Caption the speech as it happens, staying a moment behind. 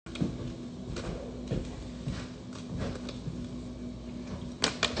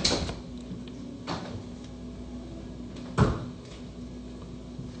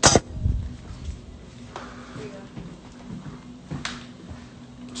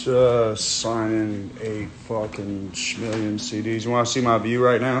Just signing 8 fucking million CDs. You want to see my view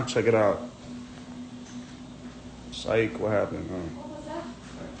right now? Check it out. Psych, what happened? What was that?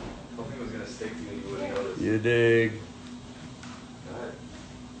 I hope it was going to stick to you and you wouldn't notice. You dig?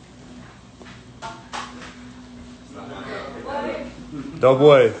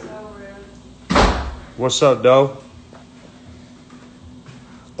 Doughboy. So rude. What's up, Doe?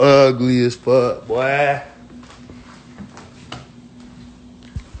 Ugly as fuck, boy.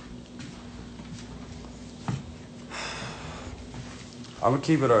 I'm gonna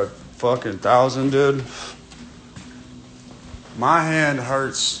keep it a fucking 1,000, dude. My hand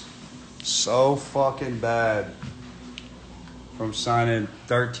hurts so fucking bad from signing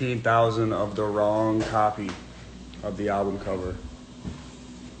 13,000 of the wrong copy of the album cover.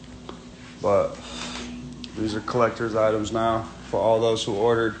 But these are collector's items now for all those who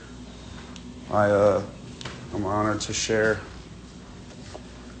ordered. I'm honored to share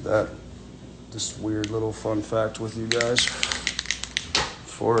this weird little fun fact with you guys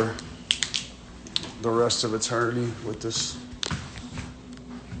for the rest of eternity with this.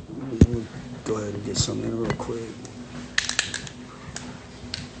 Let me go ahead and get something real quick.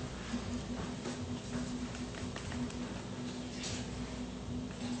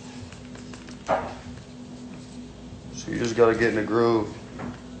 So you just gotta get in the groove.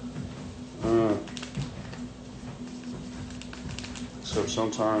 So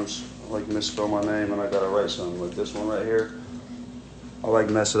sometimes I like misspell my name and I gotta write something like this one right here. I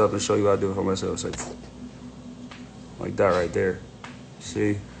like mess it up and show you how to do it for myself. It's like that right there.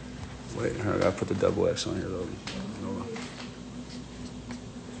 See? Wait, I gotta put the double X on here though.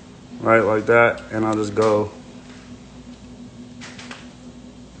 Right, like that, and I'll just go.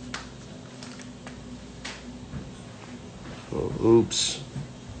 Oh, oops.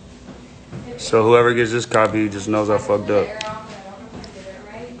 So whoever gets this copy just knows I fucked up. The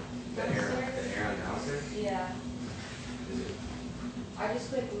air on the house there? Yeah. I just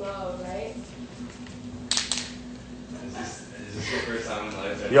clicked low, right? Is this your first time in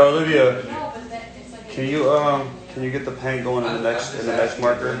life? Yo, Olivia, No, but that it's like. can you get the paint going in the next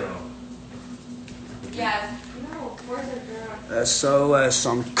marker? Yeah. No, where's the girl? SOS,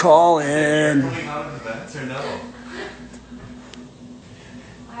 I'm calling. Coming out of the vents or no?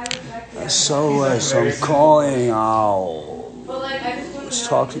 SOS, I'm calling out. But like, I just want Let's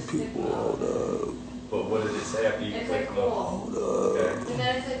talk to people. Hold up. But what did it say after you It's clicked like low? cold. Okay. And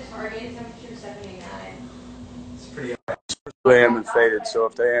then it said target temperature 79. It's pretty high. I am and faded, so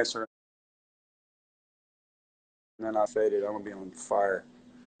if they answer and then I faded, I'm gonna be on fire.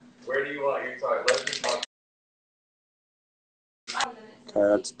 Where do you want your talk? Let me talk.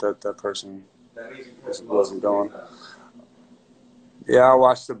 Okay, that person That means you just wasn't going. Yeah, I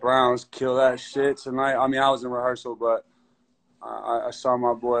watched the Browns kill that shit tonight. I mean, I was in rehearsal, but I saw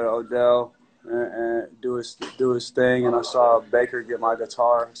my boy Odell and do his thing, and I saw Baker get my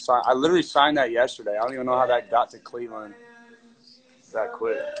guitar. I literally signed that yesterday. I don't even know how that got to Cleveland that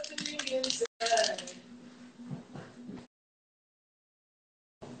quick.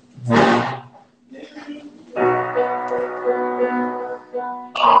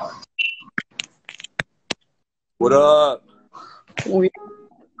 What up?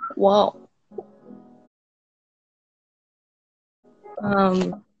 Wow.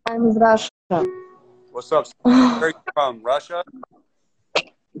 I'm in Russia. What's up? Where are you from? Russia?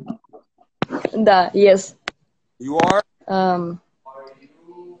 Да, yes. You are?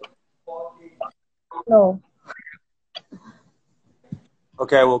 No.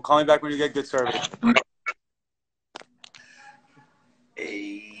 Okay, well, call me back when you get good service.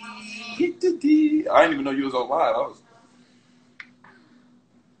 Hey, I didn't even know you was on live.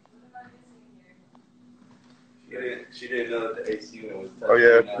 She didn't know that the AC unit was touching. Oh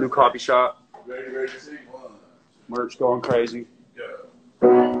yeah, new coffee shop. Ready to see? Merch going crazy.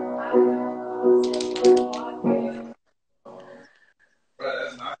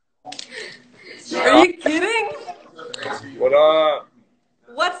 Are you kidding? What up?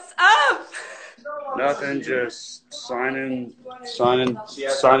 What's up? Nothing, just signing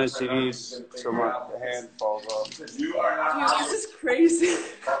CDs till my hand falls off. Dude, this is crazy.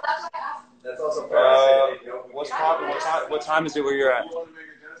 That's also What time is it where you're at?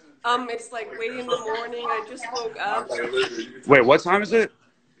 It's like way in the morning. I just woke up. Wait, what time is it?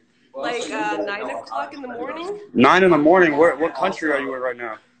 Like 9 o'clock in the morning. 9 in the morning. What country are you in right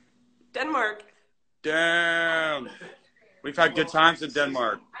now? Denmark. Damn. We've had good times in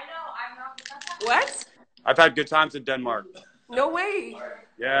Denmark. What? I've had good times in Denmark. No way.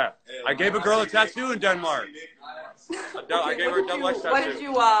 Yeah. I gave a girl a tattoo in Denmark. I gave her a double X tattoo. What did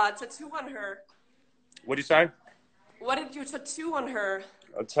you tattoo on her? What'd you say? What did you tattoo on her?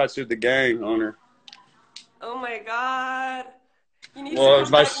 I tattooed the gang on her. Oh my god. You need Well,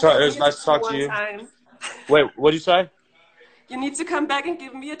 to come back and give it me was a nice to tattoo talk to one you. time. Wait, what'd you say? You need to come back and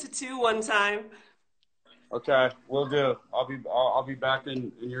give me a tattoo one time. Okay, we'll do. I'll be back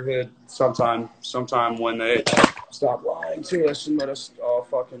in your hood sometime when they stop lying to us and let us all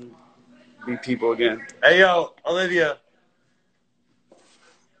fucking be people again. Hey yo, Olivia.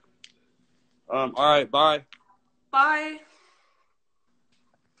 All right, bye. Bye.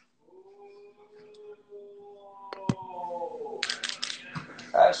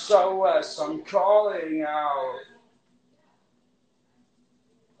 SOS, I'm calling out.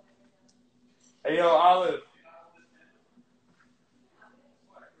 Hey yo, Olive.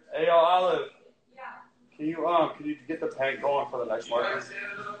 Hey yo, Olive. Can you get the paint going for the next marker?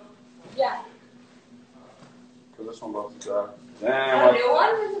 Yeah. Cause this one about to dry. Damn. A new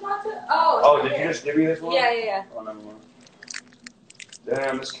one is about to? Oh, did you just give me this one? Yeah. Oh, never mind.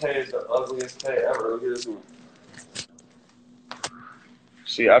 Damn, this K is the ugliest K ever. Look at this one.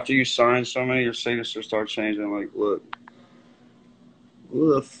 See, after you sign so many, your signature starts changing. Like, look.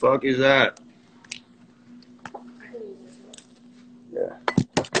 Who the fuck is that? Yeah.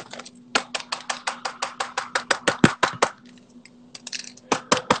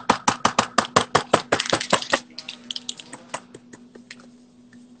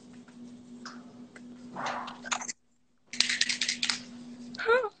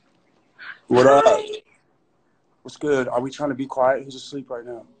 What up? What's good? Are we trying to be quiet? Who's asleep right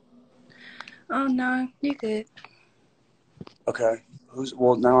now? Oh no, you're good. Okay. Who's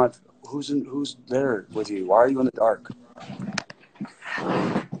there with you? Why are you in the dark?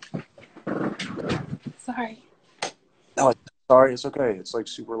 Sorry. No, sorry, it's okay. It's like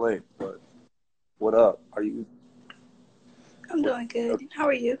super late, but what up? Are you? I'm doing good. How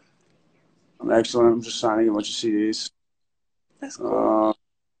are you? I'm excellent. I'm just signing a bunch of CDs. That's cool.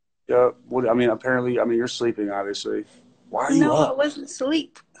 Yeah. What? I mean, apparently, you're sleeping, obviously. Why are you No, I up? wasn't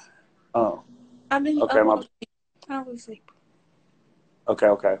asleep. Oh. I've been Okay, up all day. I don't sleep. Okay.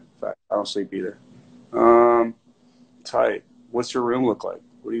 Fact. I don't sleep either. Tight. What's your room look like?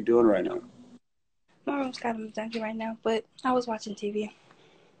 What are you doing right now? My room's kind of empty right now, but I was watching TV.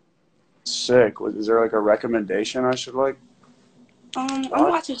 Sick. Is there like a recommendation I should like? I'm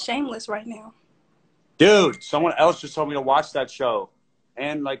watching Shameless right now. Dude, someone else just told me to watch that show,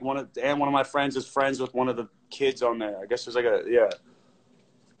 and like one of my friends is friends with one of the kids on there. I guess there's like yeah.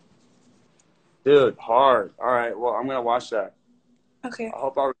 Dude, hard. All right, well I'm gonna watch that. Okay. I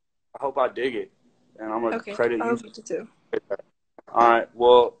hope I dig it, and I'm gonna credit I you. hope you too. All right,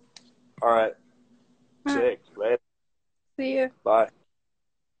 well, all right. All right. Sick. Later. See you. Bye.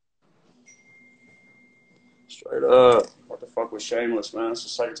 Straight up. What the fuck was Shameless, man? It's the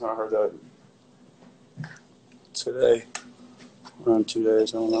second time I heard that today. Around 2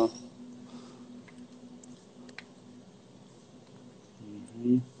 days, I don't know.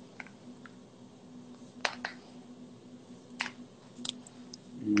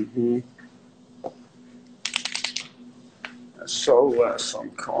 SOS,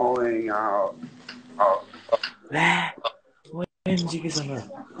 I'm calling out.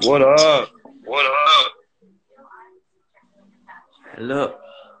 What up? Hello.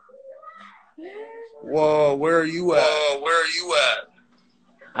 Whoa, where are you at?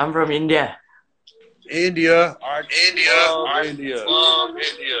 I'm from India. India. I love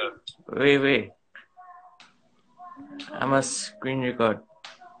India. Wait. I'm a screen record.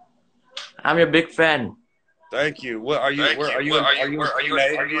 I'm your big fan. Thank you. What are you? Are you in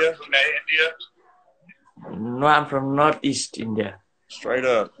India? No, I'm from Northeast India. Straight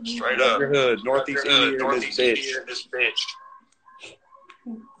up. Neighborhood, Northeast India, in this bitch.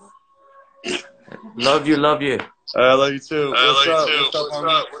 Love you. I love you too. What's up,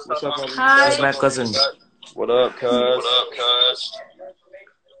 homie? What's up, homie? That's my cousin. What up, cuz?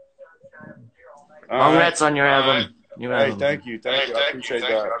 Congrats on your album. New Hey, album. thank you. I appreciate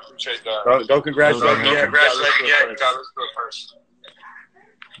that. Go congratulate me.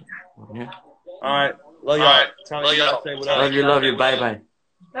 Yeah. All right. Love y'all. Tell y'all say what up. Love you. Bye.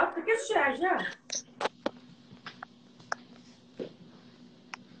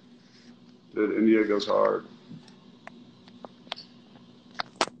 Dude, India goes hard.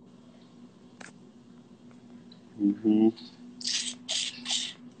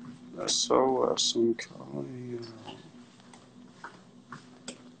 SOS, I'm calling you.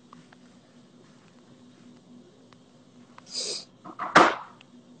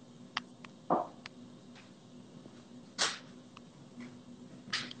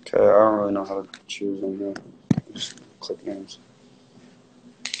 Okay, I don't really know how to choose on here. Just click names.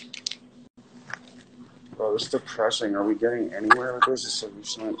 Bro, Oh, this is depressing. Are we getting anywhere with this? This is so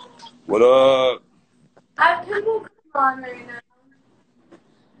recent. What up? I have pimple cream on right now.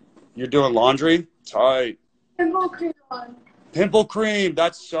 You're doing laundry? Tight. Pimple cream on. Pimple cream.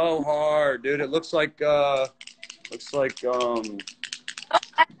 That's so hard, dude. It looks like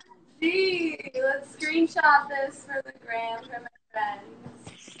Gee, let's screenshot this for the gram for my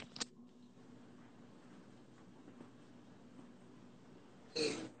friends.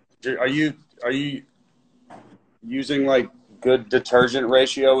 Are you using like good detergent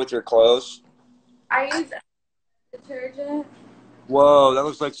ratio with your clothes? I use detergent. Whoa, that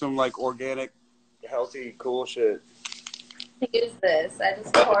looks like some like organic, healthy, cool shit. I use this. I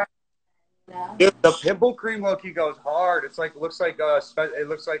just pour it. No. Dude, the pimple cream look, he goes hard. It's like it looks like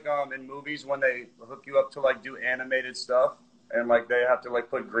in movies when they hook you up to like do animated stuff and like they have to like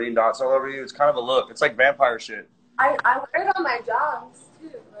put green dots all over you. It's kind of a look. It's like vampire shit. I wear it on my jogs too.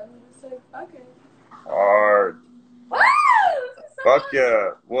 I'm just like, fuck it. Hard. Woo! So Fuck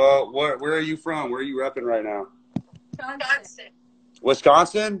yeah. Well, where are you from? Where are you repping right now? Wisconsin.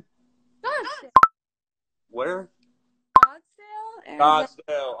 Wisconsin? Wisconsin. Where? Scottsdale, Arizona.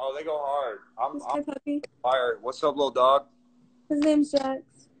 Scottsdale. Oh, they go hard. This my I'm puppy. fired. What's up, little dog? His name's Jax.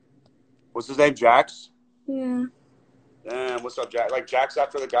 What's his name? Jax? Yeah. Damn, what's up, Jax? Like Jax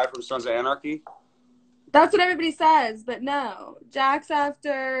after the guy from Sons of Anarchy? That's what everybody says, but no. Jax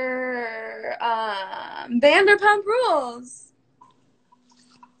after Vanderpump Rules.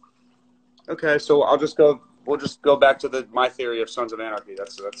 Okay, so we'll just go back to my theory of Sons of Anarchy.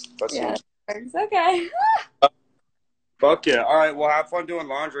 That's Yeah, works. Okay. Fuck yeah. All right, well have fun doing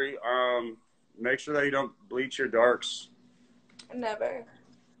laundry. Make sure that you don't bleach your darks. Never.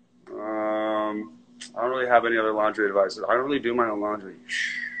 I don't really have any other laundry advice. I don't really do my own laundry.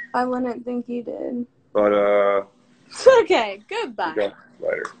 I wouldn't think you did. But Okay, goodbye. okay,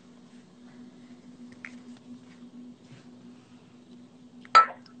 later.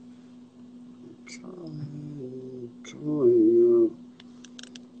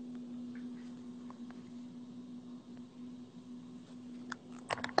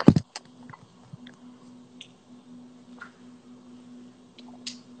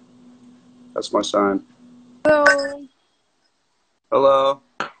 That's my sign. So, Hello.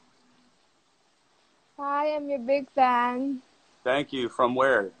 hi, I'm your big fan. Thank you. From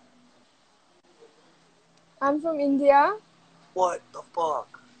where? I'm from India. What the fuck?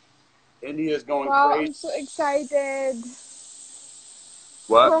 India's going Wow, crazy. I'm so excited.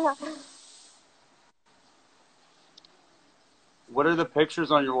 What? What are the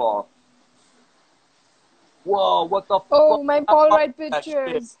pictures on your wall? Whoa, what the fuck? Oh, my Polaroid That shit.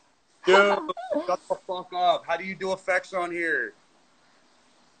 pictures. Dude, shut the fuck up. How do you do effects on here?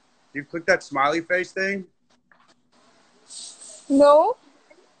 You click that smiley face thing? No?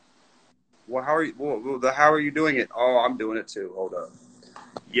 Well, how are you doing it? Oh, I'm doing it too. Hold up.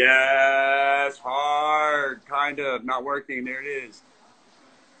 Yes, hard. Kind of. Not working. There it is.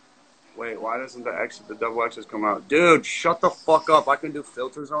 Wait, why doesn't the double X's come out? Dude, shut the fuck up. I can do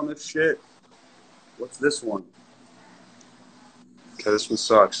filters on this shit. What's this one? Okay, this one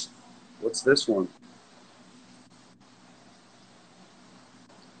sucks. What's this one?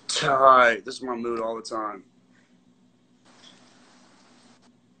 Tight. This is my mood all the time.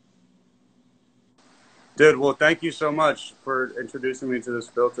 Dude, well, thank you so much for introducing me to this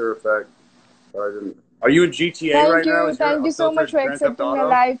filter effect. Are you in GTA right now? Is Thank your you so filter much for Grand Theft accepting my Auto?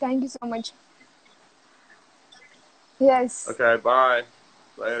 live. Thank you so much. Yes. Okay, bye.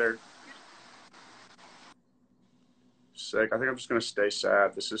 Later. Sick. I think I'm just gonna stay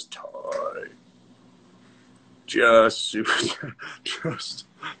sad. This is tight. Just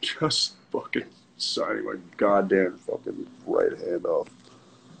fucking signing my goddamn fucking right hand off.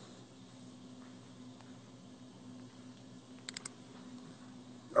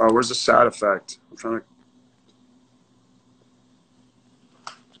 Oh, where's the sad effect? I'm trying to.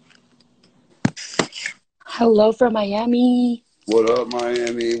 Hello from Miami. What up,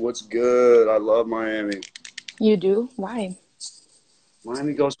 Miami? What's good? I love Miami. You do? Why?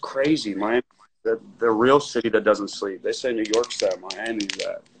 Miami goes crazy. Miami, the real city that doesn't sleep. They say New York's that. Miami's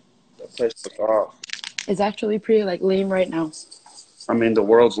that. That place took off. It's actually pretty like lame right now. I mean, the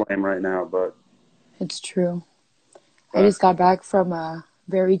world's lame right now, but It's true. I just got back from a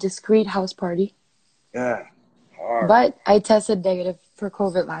very discreet house party. yeah, hard. But I tested negative for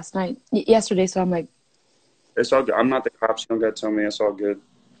COVID last night, yesterday. So I'm like, It's all good. I'm not the cops. You don't gotta tell me. It's all good.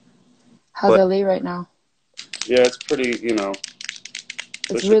 how's But- LA right now? Yeah, it's pretty.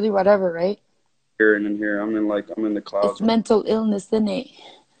 It's really whatever, right? Here and in here. I'm in the clouds. It's mental illness, isn't it?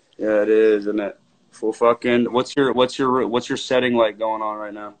 Yeah, it is, isn't it? Full fucking. What's your setting like going on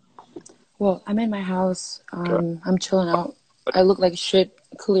right now? Well, I'm in my house. Okay. I'm chilling out. I look like shit,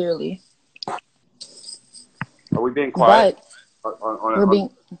 clearly. Are we being quiet? But we're being.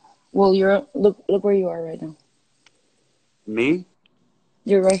 Well, look where you are right now. Me?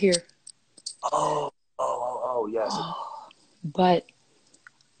 You're right here. Yes. But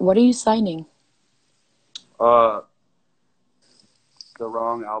what are you signing? The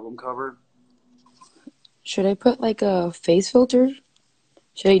wrong album cover. Should I put like a face filter?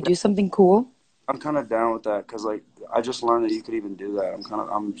 Should I do something cool? I'm kind of down with that because like I just learned that you could even do that.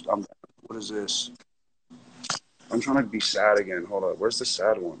 I'm. What is this? I'm trying to be sad again. Hold up. Where's the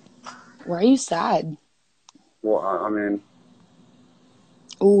sad one? Why are you sad? Well, I mean,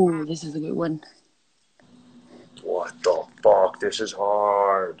 Ooh, this is a good one. what the fuck? This is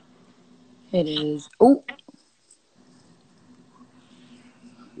hard. It is. Oh,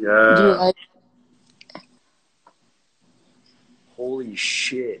 do you Yeah. like? Holy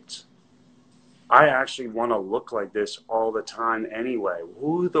shit. I actually want to look like this all the time anyway.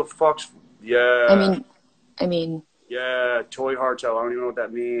 Who the fuck's... Yeah. I mean, Yeah. Toy Hartel. I don't even know what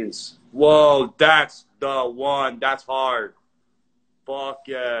that means. Whoa. That's the one. That's hard. Fuck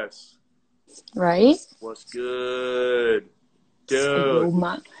yes. right? What's good? Hey Dude.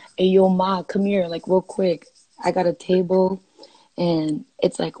 yo, ma, come here, like real quick. I got a table, and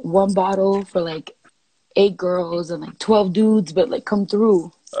it's like one bottle for like 8 girls and like 12 dudes, but like come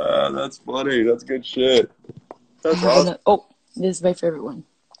through. That's funny. That's good shit. That's And awesome. oh, this is my favorite one.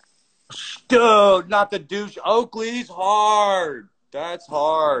 Dude, not the douche. Oakley's hard. That's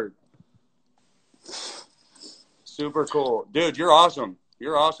hard. Super cool. Dude, you're awesome.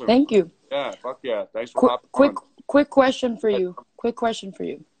 You're awesome. Thank you. Yeah, fuck yeah. Thanks for hopping on. Quick question for you.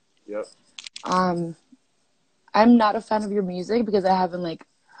 Yep. I'm not a fan of your music because I haven't like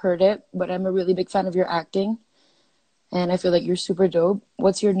heard it, but I'm a really big fan of your acting, and I feel like you're super dope.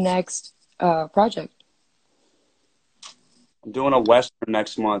 What's your next project? I'm doing a Western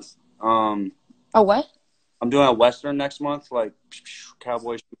next month. Oh, what? I'm doing a Western next month, like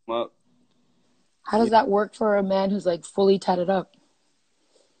cowboy shoot 'em up. How does that work for a man who's like fully tatted up?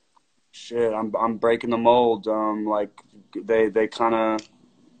 Shit, I'm breaking the mold. Like they've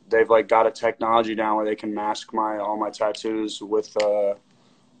like got a technology down where they can mask all my tattoos with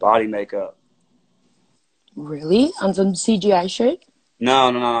body makeup. Really? On some CGI shit? No,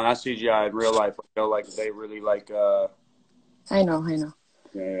 not CGI in real life. Like they really like I know.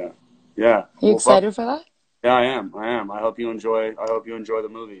 yeah. Are you excited for that? Yeah, I am. I hope you enjoy the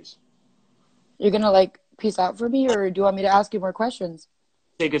movies. You're gonna like peace out for me, or do you want me to ask you more questions?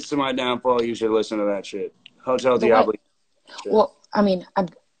 Tickets to My Downfall, you should listen to that shit. Hotel The Diablo. what? Well, I mean,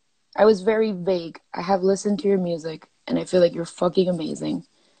 I was very vague. I have listened to your music, and I feel like you're fucking amazing.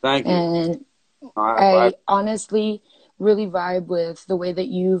 Thank you. And I I honestly really vibe with the way that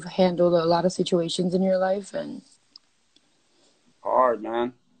you've handled a lot of situations in your life, and hard,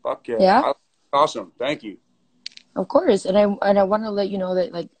 man. Fuck yeah. yeah, Awesome. Thank you. of course. And I want to let you know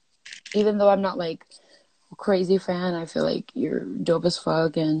that like, even though I'm not like a crazy fan, I feel like you're dope as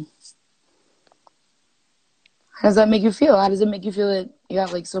fuck. And how does that make you feel? How does it make you feel that you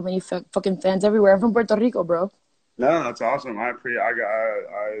have like so many fucking fans everywhere? I'm from Puerto Rico, bro. No, that's awesome. I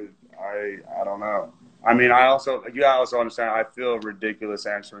don't know. I mean, you also understand. I feel ridiculous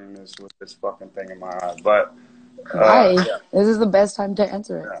answering this with this fucking thing in my eye, but Why? yeah. This is the best time to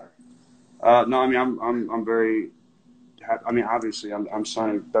answer it. No, I mean, I'm very. I mean, obviously, I'm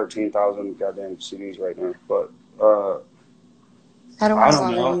signing 13,000 goddamn CDs right now, but I don't want to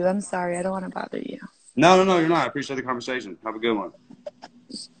don't bother know. you. I'm sorry. I don't want to bother you. No, you're not. I appreciate the conversation. Have a good one.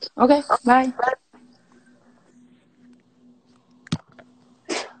 Okay, bye.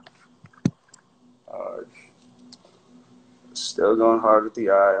 Still going hard with the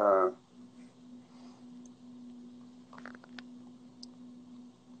eye, huh?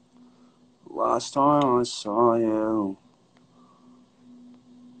 Last time I saw you.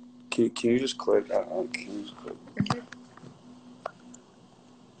 Can you just click? Can you just click?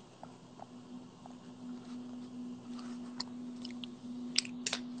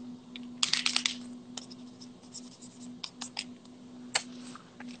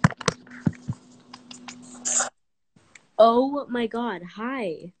 Oh my god,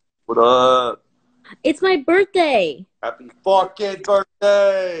 hi. What up? It's my birthday. Happy fucking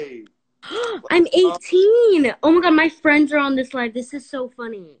birthday! I'm 18. Oh my god, my friends are on this live. This is so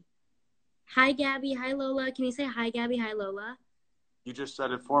funny. Hi, Gabby. Hi, Lola. Can you say hi, Gabby? Hi, Lola? You just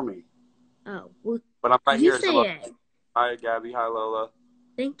said it for me. Oh, well, But I'm right you here. say So it. hi, Gabby. Hi, Lola.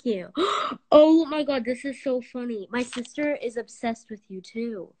 Thank you. Oh my god, this is so funny. My sister is obsessed with you,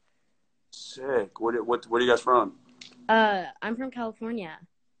 too. Sick. Where are you guys from? I'm from California.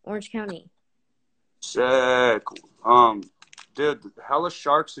 Orange County. Sick. Dude, hella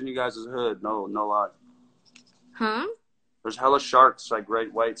sharks in you guys' hood. No lie. Huh? There's hella sharks, like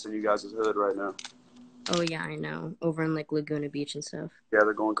great whites, in you guys' hood right now. Oh yeah, I know. Over in like Laguna Beach and stuff. Yeah,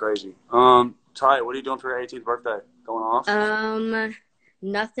 they're going crazy. Ty, what are you doing for your 18th birthday? Going off?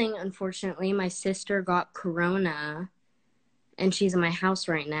 Nothing, unfortunately. My sister got corona, and she's in my house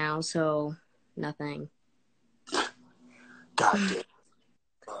right now, so nothing. God damn.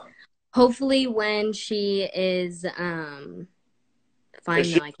 Hopefully, when she is fine, Is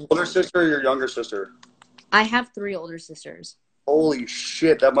she though, I can. Older sister or your younger sister? I have 3 older sisters. Holy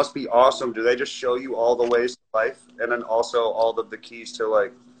shit, that must be awesome. Do they just show you all the ways to life, and then also all the keys to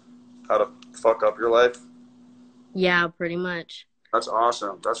like how to fuck up your life? Yeah, pretty much. That's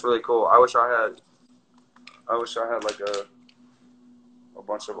awesome. That's really cool. I wish I had like a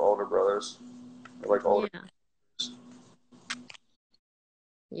bunch of older brothers, like older. Yeah.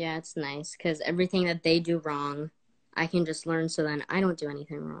 Yeah, it's nice because everything that they do wrong, I can just learn so then I don't do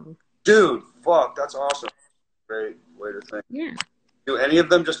anything wrong. Dude, fuck, that's awesome. Great way to think. Yeah. Do any of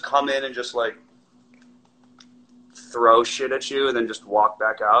them just come in and just like throw shit at you and then just walk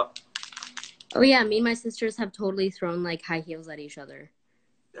back out? Oh yeah, me and my sisters have totally thrown like high heels at each other.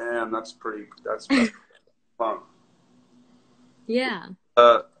 Damn, that's fun. Yeah.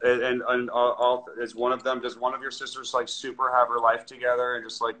 And all is one of them. Does one of your sisters like super have her life together and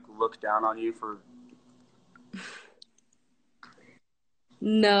just like look down on you for?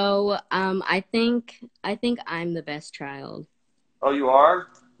 No, I think I'm the best child. Oh, you are?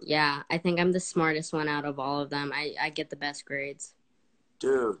 Yeah, I think I'm the smartest one out of all of them. I get the best grades.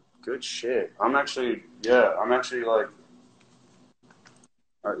 Dude, good shit. I'm actually like,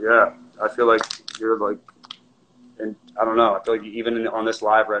 yeah. I feel like you're like, and I don't know. I feel like even on this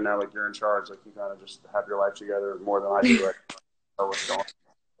live right now, like you're in charge. Like you kind of just have your life together more than I do. Right now. What's going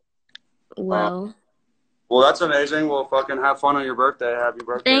on. Well, that's amazing. Well, fucking have fun on your birthday. Happy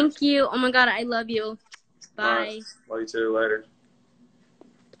birthday. Thank you. Oh my God, I love you. Bye. Right. Love you too. Later.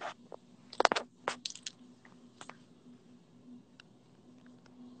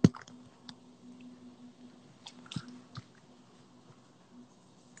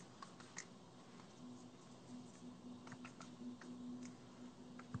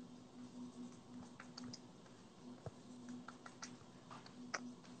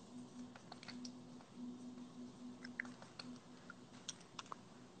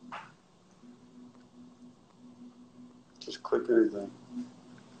 Just click anything.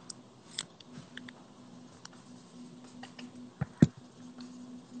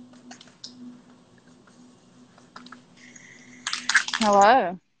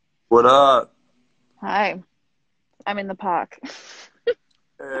 Hello. What up? Hi. I'm in the park.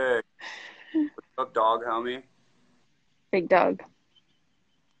 Hey. What's up, dog, homie? Big dog.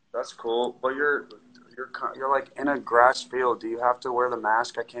 That's cool. But you're like in a grass field. Do you have to wear the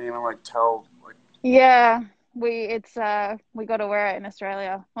mask? I can't even like tell. Like. Yeah, we got to wear it in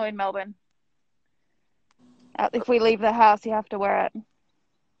Australia or in Melbourne. If we leave the house, you have to wear it.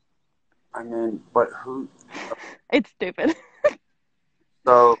 I mean, but who? It's stupid.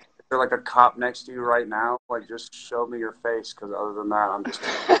 So, is there like a cop next to you right now? Like, just show me your face, because other than that, I'm just.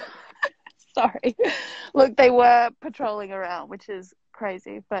 Sorry. Look, they were patrolling around, which is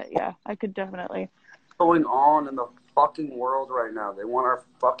crazy. But yeah, I could definitely. What's going on in the fucking world right now? They want our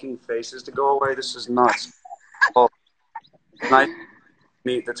fucking faces to go away. This is nuts. Well, nice to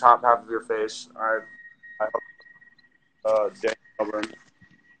meet the top half of your face. I hope. Dan Melbourne.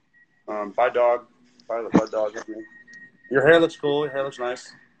 Bye, dog. Bye, dog. Your hair looks cool. Your hair looks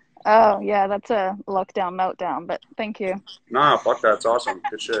nice. Oh yeah, that's a lockdown meltdown. But thank you. Nah, fuck that. It's awesome.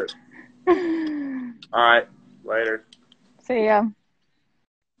 Good shit. All right. Later. See ya.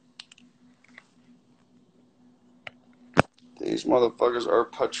 These motherfuckers are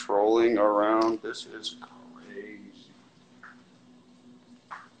patrolling around. This is crazy.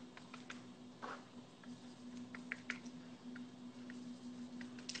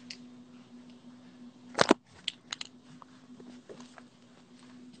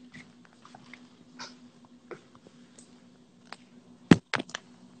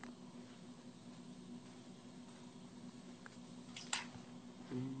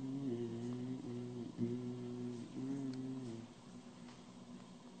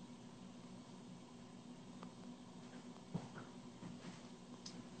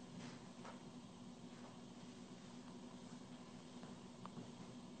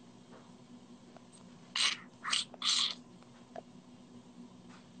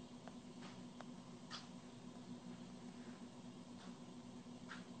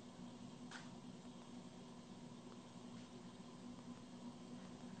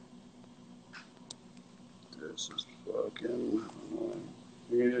 This is fucking annoying.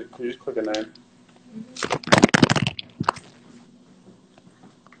 Can you just click a name?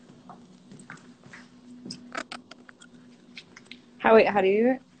 How do you do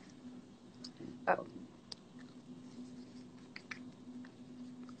it? Oh.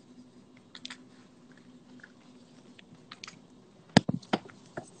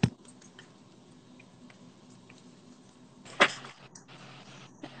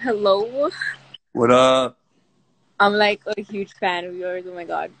 Hello. What up? I'm like a huge fan of yours. Oh my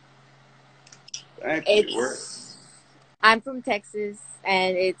god. Thank you. I'm from Texas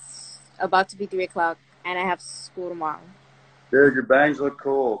and it's about to be 3 o'clock and I have school tomorrow. Dude, your bangs look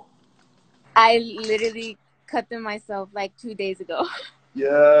cool. I literally cut them myself like 2 days ago.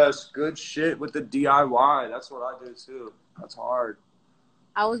 Yes, good shit with the DIY. That's what I do too. That's hard.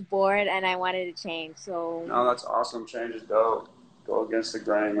 I was bored and I wanted to change, so No, that's awesome. Change is dope. Go against the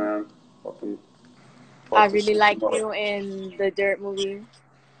grain, man. Fucking I fuck the really like system up. you in the Dirt movie.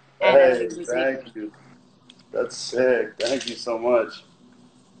 And I Hey, like music. thank you. That's sick. Thank you so much.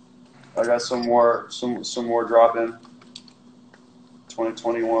 I got some more dropping.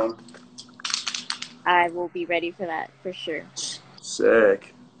 2021. I will be ready for that for sure.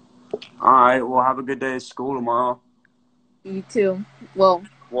 Sick. All right. Well, have a good day at school tomorrow. You too. Well,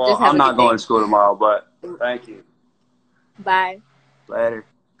 Well, just have I'm a not good going day. to school tomorrow, but thank you. Bye. Later.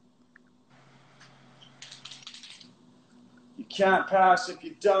 You can't pass if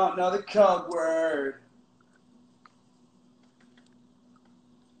you don't know the code word.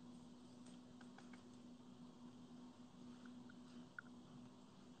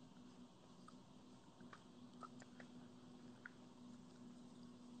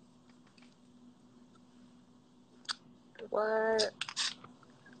 What?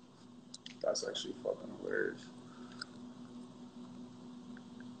 That's actually fucking hilarious.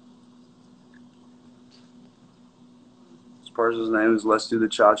 This person's name is Let's Do the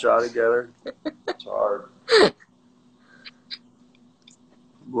Cha-Cha Together. It's hard.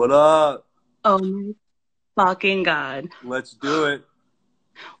 What up? Oh my fucking god. Let's do it.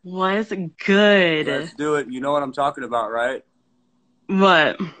 What's good? Let's do it. You know what I'm talking about, right?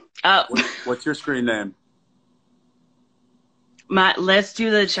 What? Oh. What's your screen name? Let's do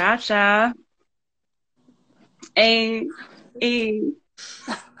the cha-cha. Hey.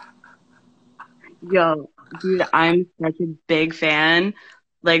 Yo, dude, I'm such a big fan.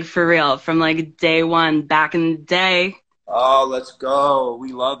 Like, for real. From, like, day one, back in the day. Oh, let's go.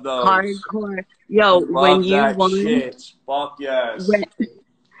 We love those. Hardcore. Yo, we when love you that won... shit. Fuck yes.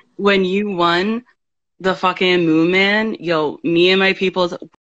 When you won the fucking Moon Man, yo, me and my people's...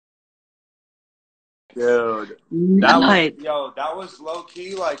 Dude. Nuts. That was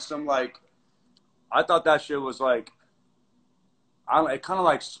low-key, like, some, like... I thought that shit was, like... it kind of,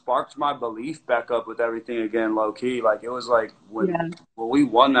 like, sparked my belief back up with everything again, low-key. Like, it was, like, when we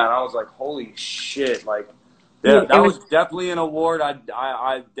won that, I was like, holy shit. Like, that was definitely an award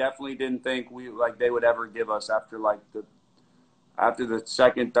I definitely didn't think they would ever give us after, like, after the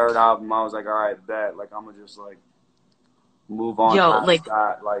second, third album. I was like, all right, bet. Like, I'm going to just, like, move on past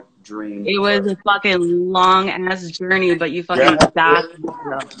that, like, dream. It was a fucking long-ass journey, but you fucking backed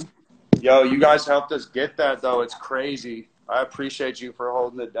it. Yo, you guys helped us get that, though. It's crazy. I appreciate you for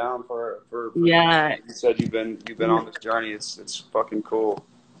holding it down for yeah. You said you've been on this journey. It's fucking cool.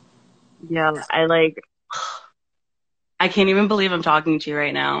 Yeah, I can't even believe I'm talking to you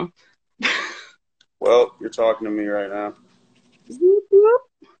right now. Well, you're talking to me right now.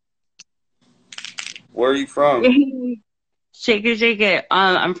 Where are you from? Shake it, shake it.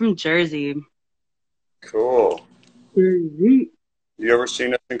 I'm from Jersey. Cool. Jersey. You ever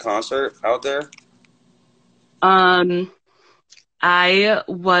seen us in concert out there? I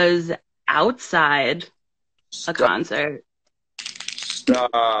was outside a concert.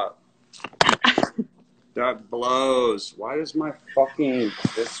 Stop. That blows. Why does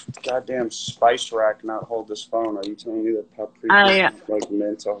this goddamn spice rack not hold this phone? Are you telling me that Paprika is like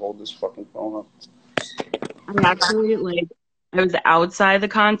meant to hold this fucking phone up? I was outside the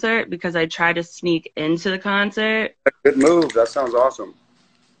concert because I tried to sneak into the concert. Good move. That sounds awesome.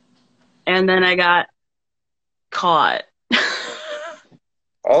 And then I got caught.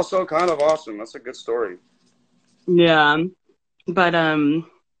 Also kind of awesome. That's a good story. Yeah. But,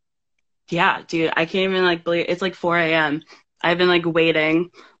 yeah, dude, I can't even, like, believe it's like 4 a.m. I've been, like, waiting.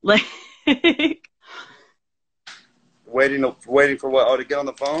 Like, waiting for what? Oh, to get on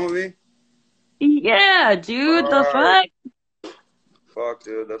the phone with me? Yeah, dude, the fuck? Fuck,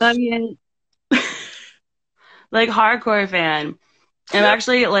 dude. That's... I mean, like, hardcore fan. I'm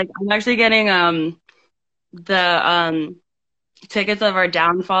actually getting, tickets of our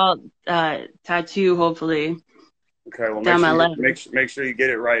downfall tattoo, hopefully. Okay, well, Down my leg. make sure you get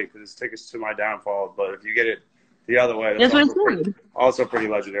it right because it's tickets to my downfall. But if you get it the other way, That's what also, I said. also pretty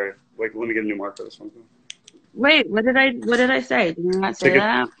legendary. Wait, let me get a new mark for this one. Wait, what did I say? Did I not say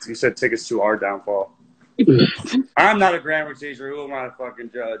that? You said tickets to our downfall. I'm not a grammar teacher. Who am I to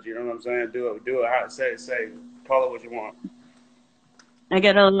fucking judge? You know what I'm saying? Do it. How say, call it what you want. I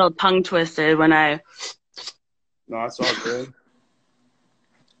get a little tongue twisted when I. No, that's all good.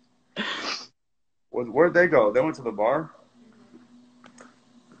 Where'd they go? They went to the bar?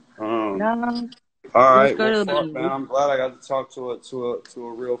 No. All right. Go to Well, the fuck, man. I'm glad I got to talk to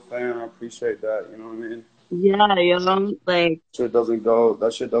a real fan. I appreciate that. You know what I mean? Yeah, you know, like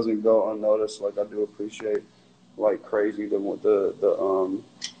that shit doesn't go unnoticed. Like I do appreciate like crazy the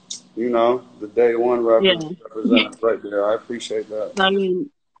you know, the day one representative right there. I appreciate that. I mean,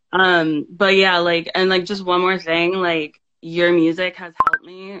 but yeah, like, and like, just one more thing, like, your music has helped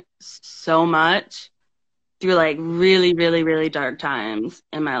me so much through like really, really, really dark times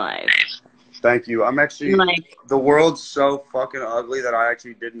in my life. Thank you. I'm actually like, the world's so fucking ugly that I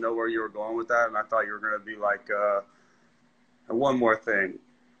actually didn't know where you were going with that, and I thought you were gonna be like, one more thing.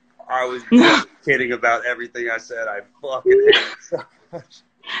 I was just kidding about everything I said. I fucking hate it so much.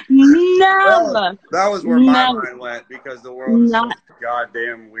 No, that was where my mind went because the world is so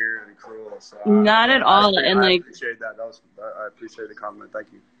goddamn weird and cruel. So not at all. And I like, appreciate that. I appreciate the compliment. Thank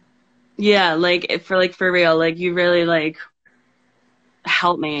you. Yeah, like for real, like you really like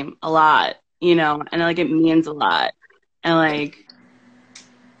helped me a lot, you know, and like it means a lot, and like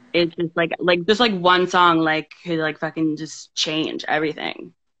it's just like just like one song like could like fucking just change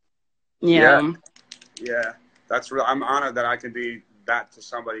everything. Yeah, that's real. I'm honored that I can be that to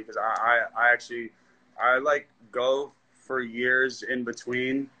somebody because I actually like go for years in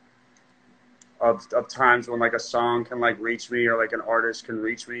between of times when like a song can like reach me or like an artist can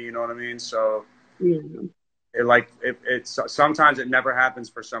reach me, you know what I mean? So it's sometimes it never happens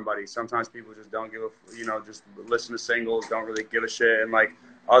for somebody. Sometimes people just don't give a, you know, just listen to singles, don't really give a shit, and like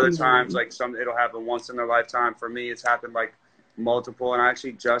other times like it'll happen once in their lifetime. For me, it's happened like multiple, and I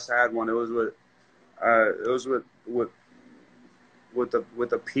actually just had one. It was with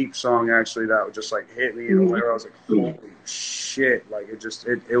the Peep song actually that would just like hit me in a way where I was like, holy shit, like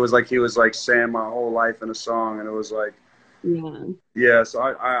it was like he was like saying my whole life in a song, and it was like so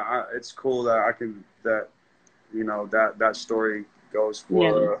I it's cool that I can that you know that story goes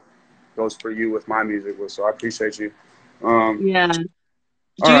for you with my music, so I appreciate you.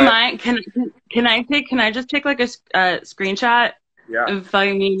 Do you mind? Can I just take like a screenshot of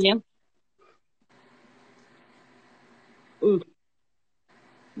fucking me and you? Ooh.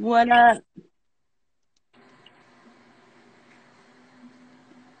 What up?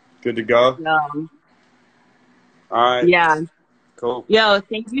 Good to go? All right. Yeah. Cool. Yo,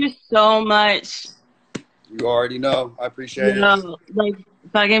 thank you so much. You already know. I appreciate it. Like,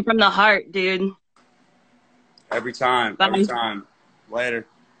 fucking from the heart, dude. Every time. Bye. Every time. Later.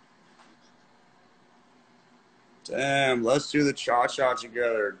 Damn, let's do the cha-cha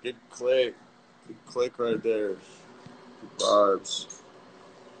together. Good click. Good click right there. Good vibes.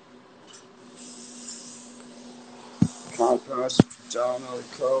 Contrast down on the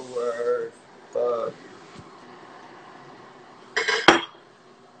code word.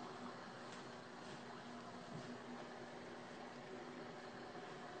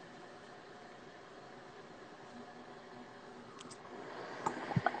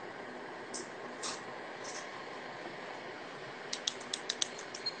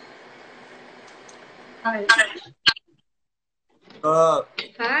 Hi.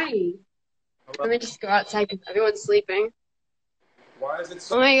 Hi. Let me just go outside because everyone's sleeping. Why is it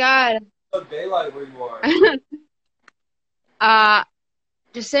so, oh my god. So daylight where you are?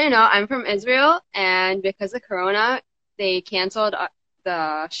 Just so you know, I'm from Israel, and because of Corona, they canceled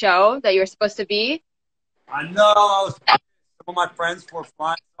the show that you were supposed to be. I know. Some of my friends were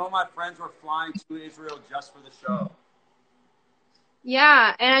flying. Some of my friends were flying to Israel just for the show.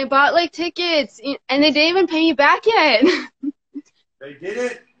 Yeah, and I bought like tickets, and they didn't even pay me back yet. They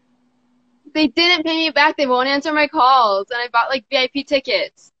didn't? They didn't pay me back. They won't answer my calls, and I bought like VIP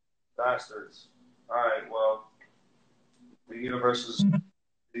tickets. Bastards. All right, well, the universe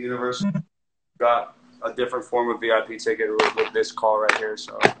got a different form of VIP ticket with this call right here,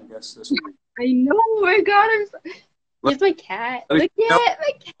 so I guess this. I know. Oh my god, here's my cat. Look at it,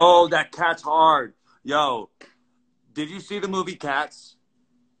 my cat. Oh, that cat's hard. Yo, did you see the movie Cats?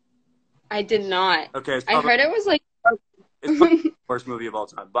 I did not. Okay, I heard it was like. It's the worst movie of all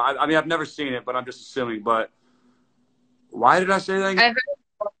time. But I mean, I've never seen it, but I'm just assuming. But why did I say that?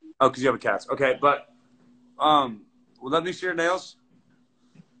 Oh, because you have a cat. Okay, but let me see your nails.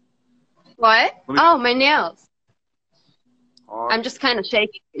 What? Let me- Oh, my nails. I'm just kind of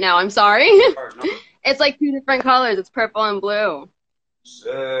shaky now. I'm sorry. It's like 2 different colors. It's purple and blue.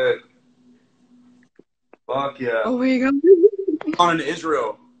 Sick. Fuck yeah. Oh my god. What's going on in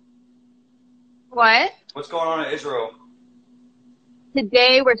Israel? What? What's going on in Israel?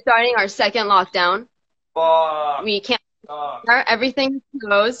 Today we're starting our second lockdown. Fuck. We can't. Everything's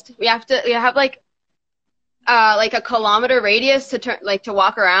closed. We have like a kilometer radius to turn to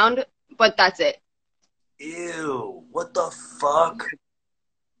walk around, but that's it. Ew. What the fuck?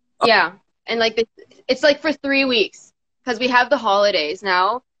 Yeah, and like it's like for 3 weeks because we have the holidays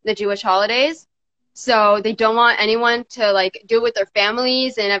now, the Jewish holidays. So they don't want anyone to like do it with their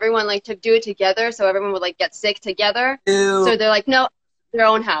families and everyone like to do it together. So everyone would like get sick together. Ew. So they're like, no, their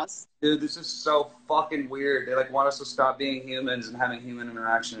own house. Dude, this is so fucking weird. They like want us to stop being humans and having human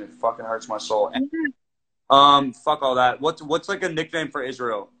interaction. It fucking hurts my soul. Fuck all that. What's like a nickname for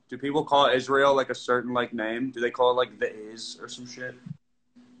Israel? Do people call Israel like a certain like name? Do they call it like the Is or some shit?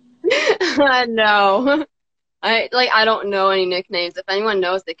 No. I don't know any nicknames. If anyone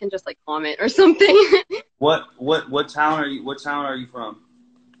knows, they can just like comment or something. What town are you from?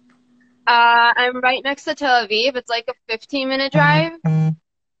 I'm right next to Tel Aviv. It's like a 15-minute drive.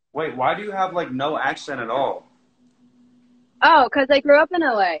 Wait, why do you have like no accent at all? Oh, because I grew up in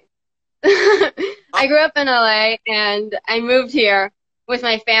LA. I grew up in LA and I moved here with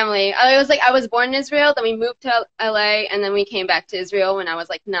my family. I was born in Israel, then we moved to LA, and then we came back to Israel when I was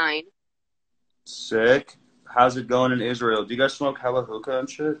like 9. Sick. How's it going in Israel? Do you guys smoke hella hookah and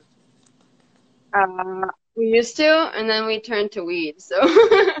shit? We used to, and then we turned to weed. So.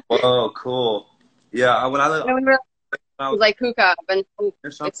 Whoa, cool. Yeah, when I lived, It was like hookah, but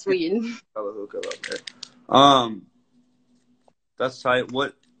it's weed. Hella hookah up there. That's tight.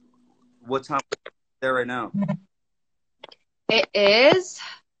 What time is it there right now? It is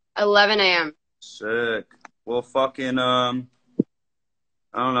 11 a.m. Sick. Well, fucking I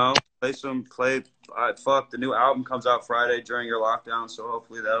don't know. Fuck, the new album comes out Friday during your lockdown, so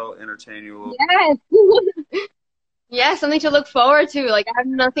hopefully that'll entertain you a little. Yes. Yeah, something to look forward to. Like, I have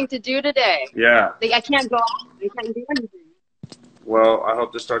nothing to do today. Yeah. Like, I can't go out. I can't do anything. Well, I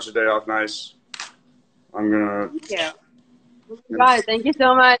hope this starts the day off nice. I'm gonna. Thank you. Oh my God, thank you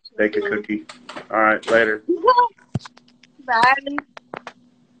so much. Bake a cookie. All right, later. Bye.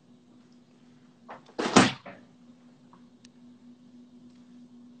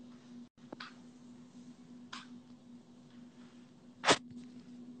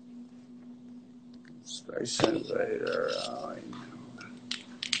 Space Invader.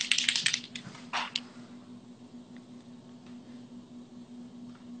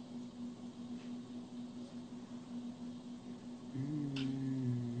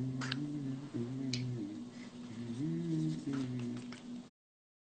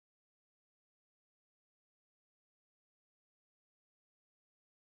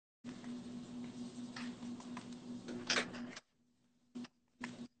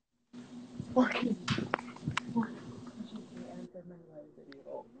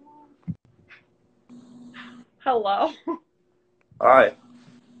 Hello. Hi.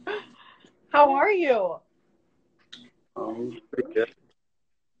 How are you? Pretty good.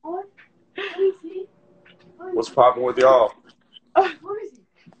 What's popping with y'all? Oh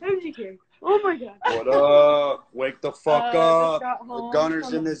my God. What up? Wake the fuck up. Got The home gunner's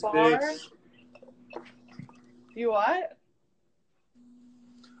from in the this bar. bitch. You what?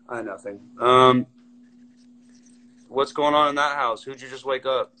 Nothing. What's going on in that house? Who'd you just wake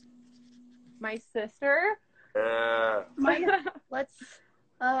up? My sister? Yeah. Let's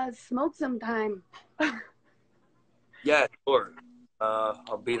smoke sometime. Yeah, sure.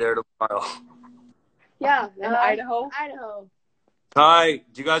 I'll be there tomorrow. Yeah, In Idaho? Idaho. Hi,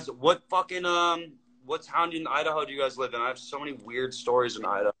 do you guys, what town in Idaho do you guys live in? I have so many weird stories in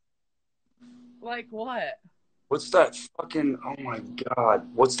Idaho. Like what? What's that fucking, oh my God.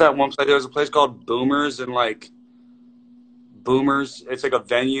 What's that one place? There's a place called Boomers and like, Boomers. It's like a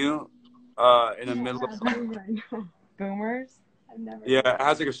venue in the middle of. Boomers? Yeah, it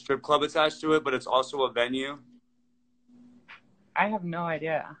has like a strip club attached to it, but it's also a venue. I have no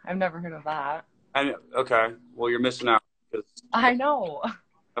idea. I've never heard of that. And okay, well you're missing out because I know.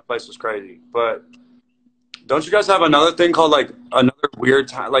 that place was crazy. But don't you guys have another thing called like another weird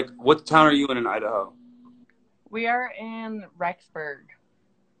town? Like, what town are you in Idaho? We are in Rexburg.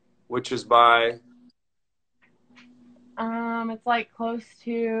 Which is by. It's like close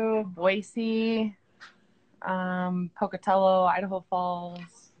to Boise, Pocatello, Idaho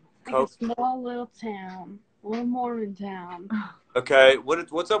Falls. Like a small little town, a little Mormon town. Okay,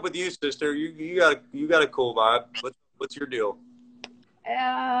 what's up with you, sister? You got a cool vibe. What's up, What's your deal?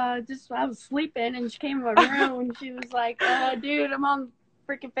 Just I was sleeping and she came in my room and she was like, dude, I'm on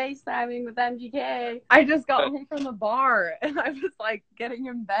freaking FaceTiming with MGK. I just got home from the bar and I was like getting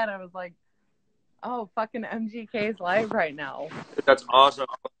in bed. I was like, oh, fucking MGK's live right now. That's awesome.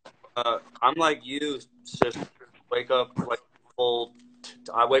 I'm like you, sis. Wake up like full.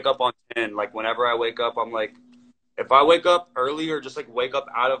 I wake up on 10. Like whenever I wake up, I'm like, if I wake up early or just like wake up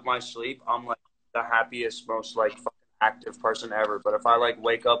out of my sleep, I'm like the happiest, most like fucking active person ever. But if I like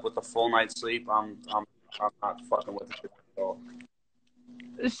wake up with a full night's sleep, I'm not fucking with it at all.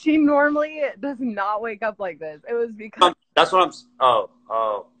 She normally does not wake up like this. It was because that's what I'm.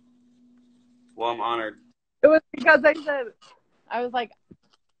 Oh. Well, I'm honored. It was because I was like,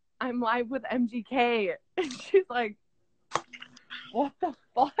 I'm live with MGK, and she's like, what the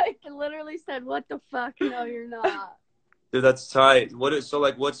fuck? I literally said, what the fuck? No, you're not. Dude, that's tight.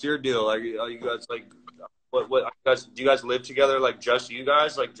 What's your deal? Are you guys like, what guys, do you guys live together? Like just you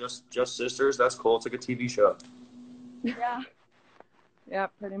guys, like just sisters? That's cool. It's like a TV show. Yeah. Yeah,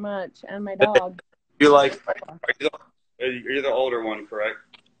 pretty much. And my dog. You're like, you're the older one, correct?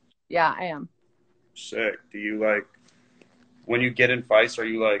 Yeah, I am. Sick. Do you like, when you get in fights, are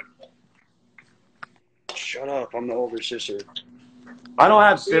you like, shut up, I'm the older sister? I don't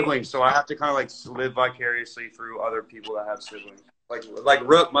have siblings, so I have to kind of like live vicariously through other people that have siblings. Like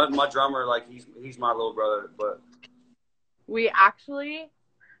Rook, my drummer, like he's my little brother, but we actually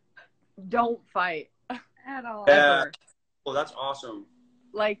don't fight at all. Yeah. Well, that's awesome.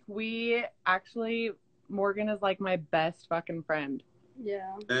 Like we actually, Morgan is like my best fucking friend.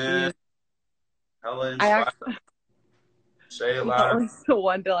 Yeah. Helen, say it I'm louder. always the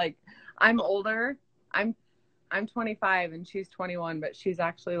one to like. I'm older. I'm 25 and she's 21, but she's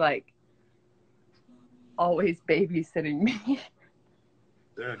actually like always babysitting me.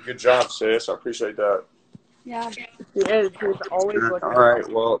 Dude, good job, sis. I appreciate that. Yeah. She is. She's always looking. All right.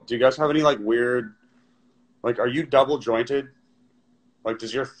 Well, do you guys have any like weird, like, are you double jointed? Like,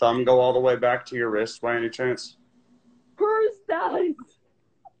 does your thumb go all the way back to your wrist by any chance? Hers does.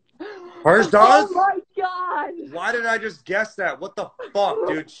 Hers does? Oh my god. Why did I just guess that? What the fuck,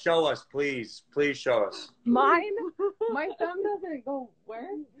 dude? Show us, please. Please show us. My thumb doesn't go where?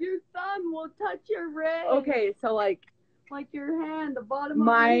 Your thumb will touch your wrist. Okay, so like your hand, the bottom of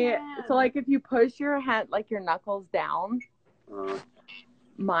your hand. So like if you push your hand, like your knuckles down,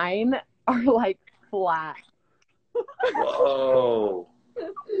 mine are like flat. Whoa.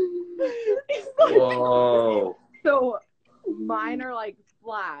 Whoa. So mine are like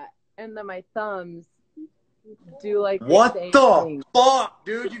flat, and then my thumbs do like what the the fuck,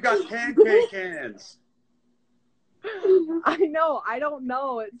 dude? You got pancake hands. I know. I don't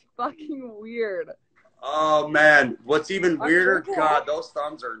know. It's fucking weird. Oh man, what's even weirder? God, those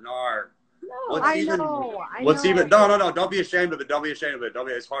thumbs are gnarly. No, I know. No. Don't be ashamed of it. Don't be ashamed of it. Don't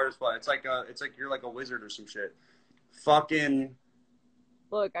be. It's hard as fuck. It's like you're like a wizard or some shit. Fucking.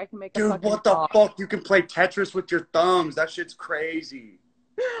 Look, I can make. Dude, what the fuck? You can play Tetris with your thumbs. That shit's crazy.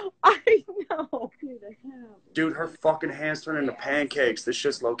 I know. Dude, her fucking hands turn into pancakes. This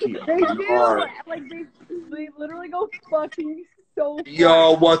shit's low key. They do. Like they literally go fucking so far.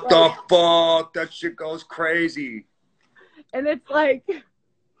 Yo, what the fuck? That shit goes crazy. And it's like,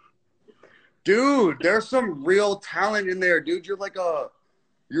 dude, there's some real talent in there, dude. You're like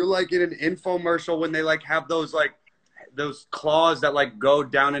in an infomercial when they like have those claws that like go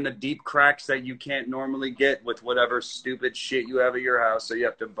down into deep cracks that you can't normally get with whatever stupid shit you have at your house. So you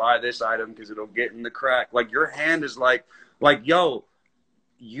have to buy this item because it'll get in the crack. Like your hand is like, yo,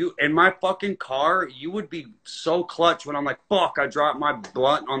 you in my fucking car, you would be so clutch when I'm like, fuck, I dropped my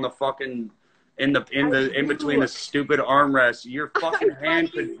blunt on the fucking in between the stupid armrests. Your fucking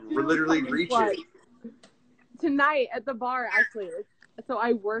hand could literally reach it. Tonight at the bar, actually. So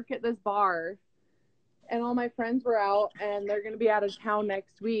I work at this bar, and all my friends were out, and they're gonna be out of town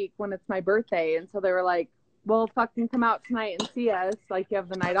next week when it's my birthday. And so they were like, well, fucking come out tonight and see us. Like, you have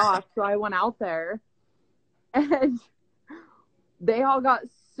the night off. So I went out there, and they all got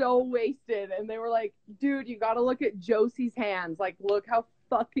so wasted, and they were like, dude, you gotta look at Josie's hands. Like, look how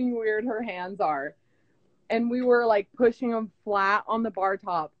fucking weird her hands are. And we were like pushing them flat on the bar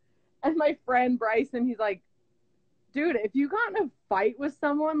top. And my friend Bryson, he's like, dude, if you got in a fight with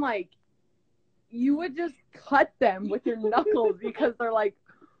someone, like, you would just cut them with your knuckles because they're like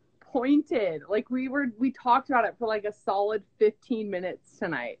pointed. Like we talked about it for like a solid 15 minutes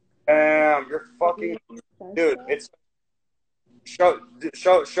tonight. Damn, you're fucking dude. It's show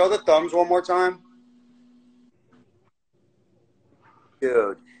the thumbs one more time,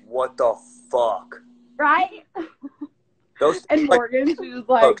 dude. What the fuck? Right? Those and Morgan, she was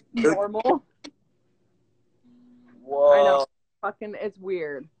like normal. Whoa. I know. Fucking, it's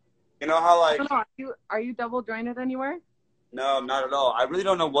weird. You know how I like? don't know. Are you double jointed anywhere? No, not at all. I really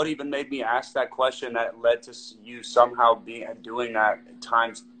don't know what even made me ask that question that led to you somehow doing that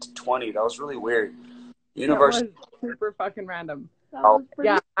times 20. That was really weird. Universe. That was super fucking random. Oh.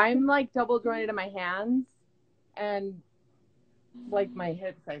 Yeah, I'm like double jointed in my hands and like my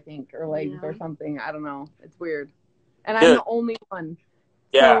hips, I think, or legs or something. I don't know. It's weird. And I'm the only one.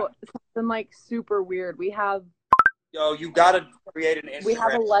 Yeah. So something like super weird. We have Yo, you gotta create an Instagram. We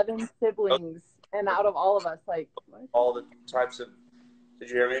have 11 siblings, and out of all of us, like all the types of. Did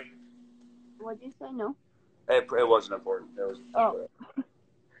you hear me? What'd you say? No. It wasn't important. It was. Oh.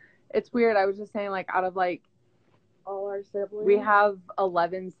 It's weird. I was just saying, like, out of like all our siblings. We have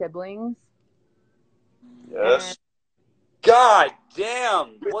 11 siblings. Yes. God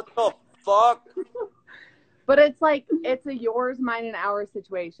damn! What the fuck? But it's like it's a yours, mine, and ours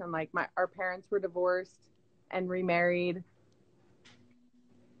situation. Like our parents were divorced and remarried,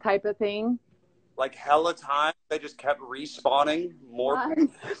 type of thing. Like hella time, they just kept respawning more.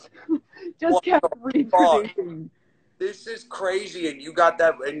 Just kept reproducing. This is crazy, and you got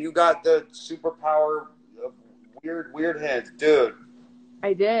that, and you got the superpower of weird hands, dude.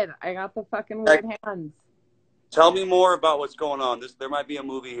 I did. I got the fucking weird hands. Tell me more about what's going on. There might be a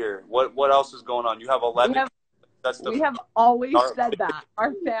movie here. What else is going on? You have 11. We have always said that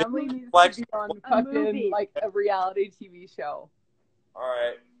our family needs to be on fucking like a reality TV show. All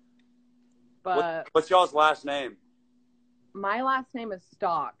right. But what's y'all's last name? My last name is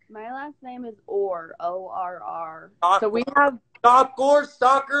Stock. My last name is Orr. ORR. So we have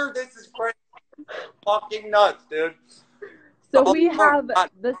Stalker. This is crazy. Fucking nuts, dude. So we have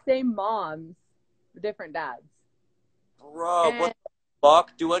the same moms, different dads. Bro, what the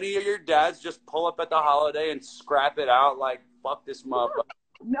fuck? Do any of your dads just pull up at the holiday and scrap it out like, fuck this motherfucker?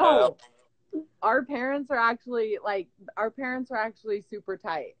 No. Our parents are actually super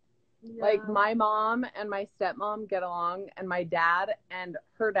tight. Yeah. Like my mom and my stepmom get along, and my dad and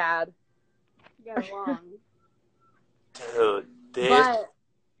her dad get along. Dude, but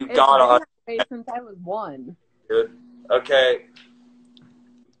you gotta since I was 1. Dude, okay.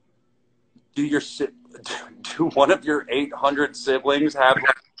 Do one of your 800 siblings have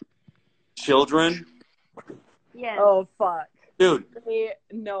children? Yes. Oh fuck, dude. They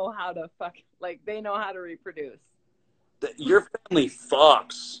know how to they know how to reproduce. Your family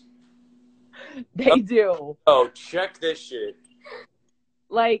fucks. They do. Oh, check this shit.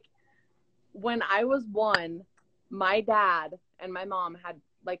 Like, when I was 1, my dad and my mom had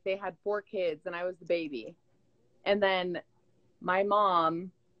 4 kids, and I was the baby. And then my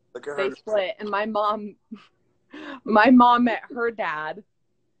mom, they split, and my mom met her dad,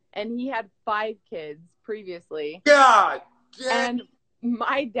 and he had 5 kids previously. God damn. And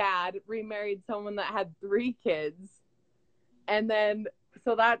my dad remarried someone that had 3 kids. And then,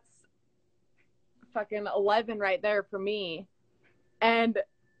 so that's fucking 11 right there for me. And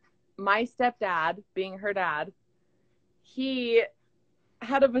my stepdad, being her dad, he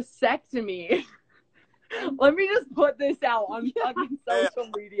had a vasectomy. Let me just put this out on fucking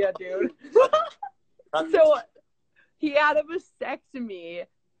social media, dude. So he had a vasectomy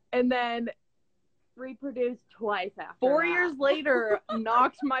and then reproduced twice after 4 that. years later,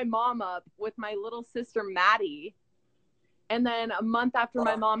 knocked my mom up with my little sister Maddie. And then a month after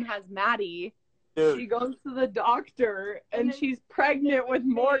my mom has Maddie, dude, she goes to the doctor and she's pregnant with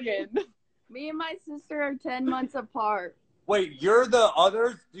Morgan. Me and my sister are 10 months apart. Wait, you're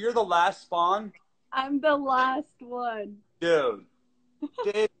the last spawn? I'm the last one. Dude.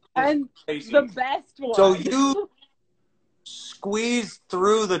 And crazy. The best one. So you squeezed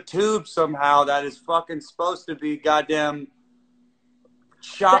through the tube somehow that is fucking supposed to be goddamn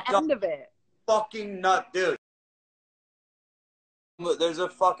chopped the end up. Of it. Fucking nut, dude. There's a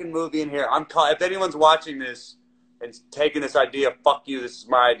fucking movie in here. If anyone's watching this and taking this idea, fuck you. This is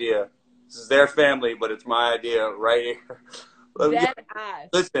my idea. This is their family, but it's my idea right here. Dead ass.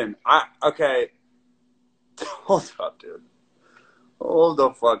 Listen, okay. Hold up, dude. Hold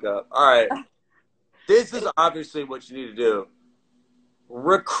the fuck up. All right. This is obviously what you need to do.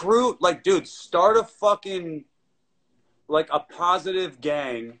 Recruit, dude, start a fucking, a positive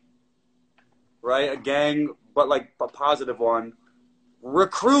gang, right? A gang, but a positive one.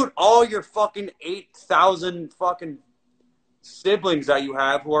 Recruit all your fucking 8,000 fucking siblings that you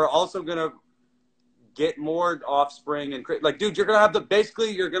have who are also going to get more offspring and dude, you're going to have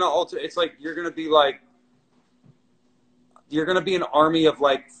basically you're going to it's you're going to be you're going to be an army of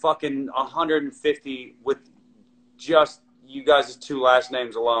fucking 150 with just you guys' 2 last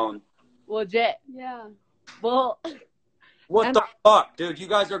names alone. Legit. Yeah. Well, what the fuck, dude? You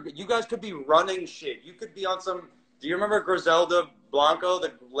guys could be running shit. You could be on some Do you remember Griselda Blanco,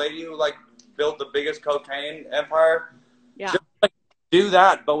 the lady who like built the biggest cocaine empire? Yeah. Just like do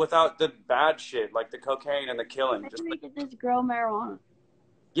that, but without the bad shit, like the cocaine and the killing. Maybe Just we like, could just grow marijuana.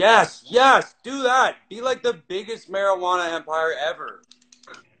 yes, do that. Be like the biggest marijuana empire ever.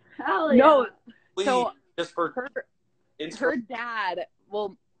 Hell yeah. No, Please, so just for her dad,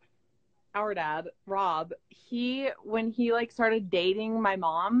 well, our dad, Rob, when he like started dating my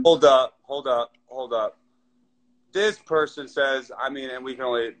mom. Hold up. This person says, I mean, and we can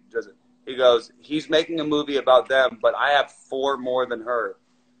only just, he goes, he's making a movie about them, but I have 4 more than her.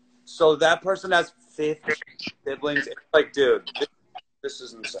 So that person has 50 siblings. It's like, dude, this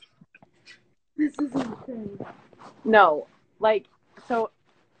is insane. This is insane. No, like, so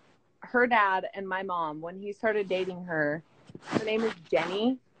her dad and my mom, when he started dating her, her name is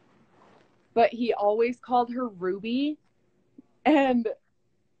Jenny, but he always called her Ruby. And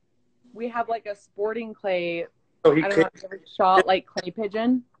we have like a sporting clay. So he I don't know if you ever shot like clay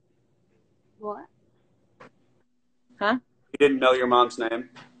pigeon. What? Huh? He didn't know your mom's name?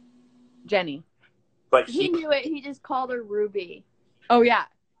 Jenny. But He knew it. He just called her Ruby. Oh, yeah.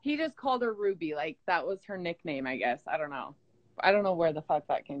 He just called her Ruby. Like, that was her nickname, I guess. I don't know. I don't know where the fuck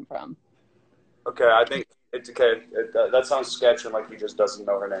that came from. Okay, I think it's okay. That sounds sketchy, like he just doesn't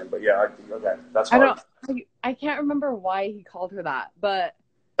know her name. But yeah, okay, that's hard. I can't remember why he called her that, but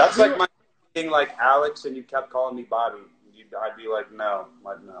That's like my being like Alex, and you kept calling me Bobby. I'd be like, no,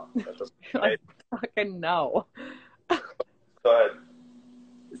 that doesn't. like, fucking no. Go ahead.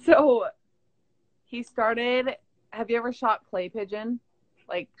 So he started. Have you ever shot clay pigeon,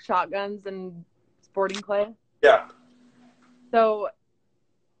 like shotguns and sporting clay? Yeah. So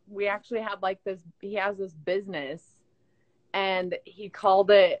we actually had like this. He has this business, and he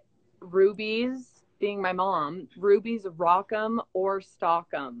called it Ruby's. Being my mom, Ruby's Rock 'em or Stock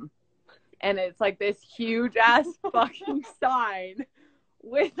 'em. And it's like this huge ass fucking sign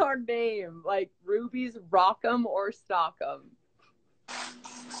with our name, like Ruby's Rock 'em or Stock 'em.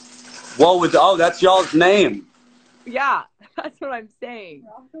 Whoa, that's y'all's name. Yeah, that's what I'm saying.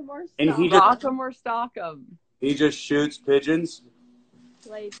 Rock 'em or And stock he 'em. just, Rock 'em or Stock 'em. he just shoots pigeons?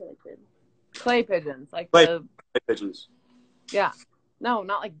 Clay pigeon. Clay pigeons, like Clay pigeons. yeah. No,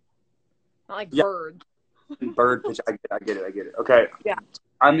 not like Yeah. birds. Bird pigeon. I get it. Okay. Yeah.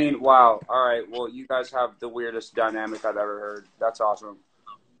 I mean, wow. All right. Well, you guys have the weirdest dynamic I've ever heard. That's awesome.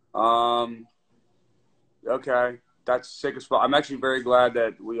 Okay. That's sick as fuck. I'm actually very glad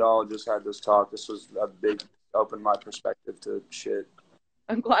that we all just had this talk. This was a big opened my perspective to shit.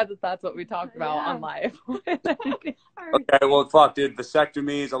 I'm glad that that's what we talked about on live. Okay, well, fuck, dude.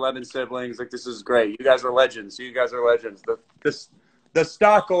 Vasectomies, 11 siblings. Like, this is great. You guys are legends. You guys are legends. The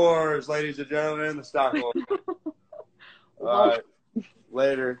Stockors, ladies and gentlemen. The Stockors. All right.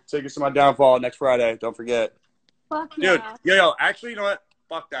 Later. Tickets to my downfall next Friday. Don't forget. Fuck Dude, yeah. actually, you know what?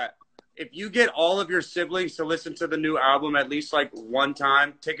 Fuck that. If you get all of your siblings to listen to the new album at least, like, one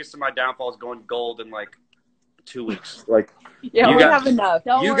time, Tickets to My Downfall is going gold in, like, 2 weeks. Like, yeah, we have enough.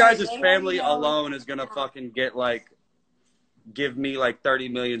 You guys' family alone is going to fucking get, like, give me, like, 30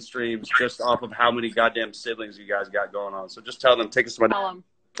 million streams just off of how many goddamn siblings you guys got going on. So just tell them, Tickets to My Downfall.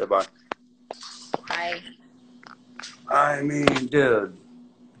 Goodbye. Bye. I mean, dude,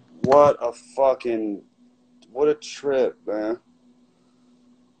 what a trip, man.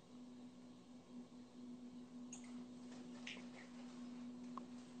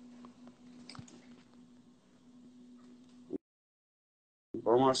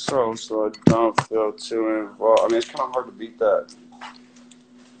 By myself, so I don't feel too involved. I mean, it's kind of hard to beat that.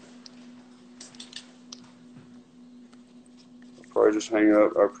 I'll probably just hang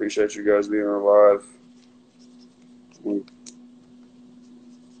up. I appreciate you guys being alive.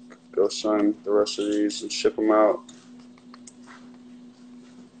 Go sign the rest of these and ship them out.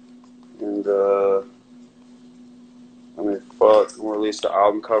 And, I mean, fuck, we'll release the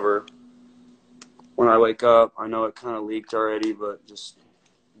album cover when I wake up. I know it kind of leaked already, but just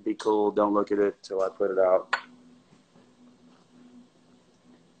be cool. Don't look at it till I put it out.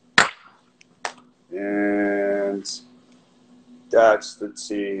 And that's the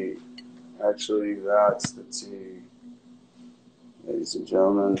tea. Actually, that's the tea. Ladies and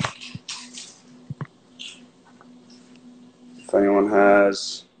gentlemen, if anyone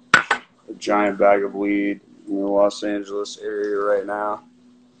has a giant bag of weed in the Los Angeles area right now,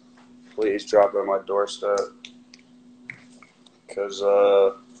 please drop it on my doorstep. Because,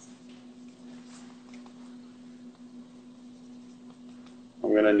 I'm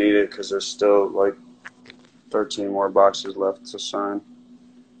going to need it because there's still like 13 more boxes left to sign,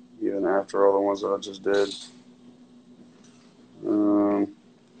 even after all the ones that I just did.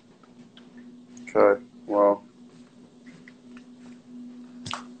 Okay, well,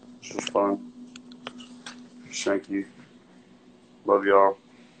 Thank you. Love y'all.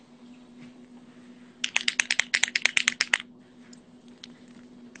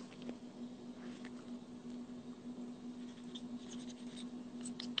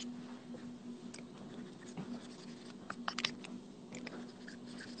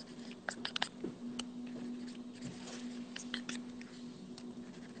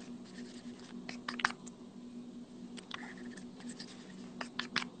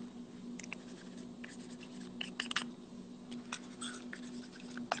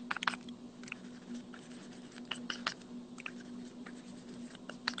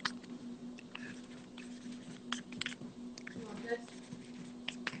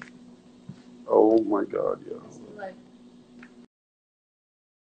 Oh my God, yo.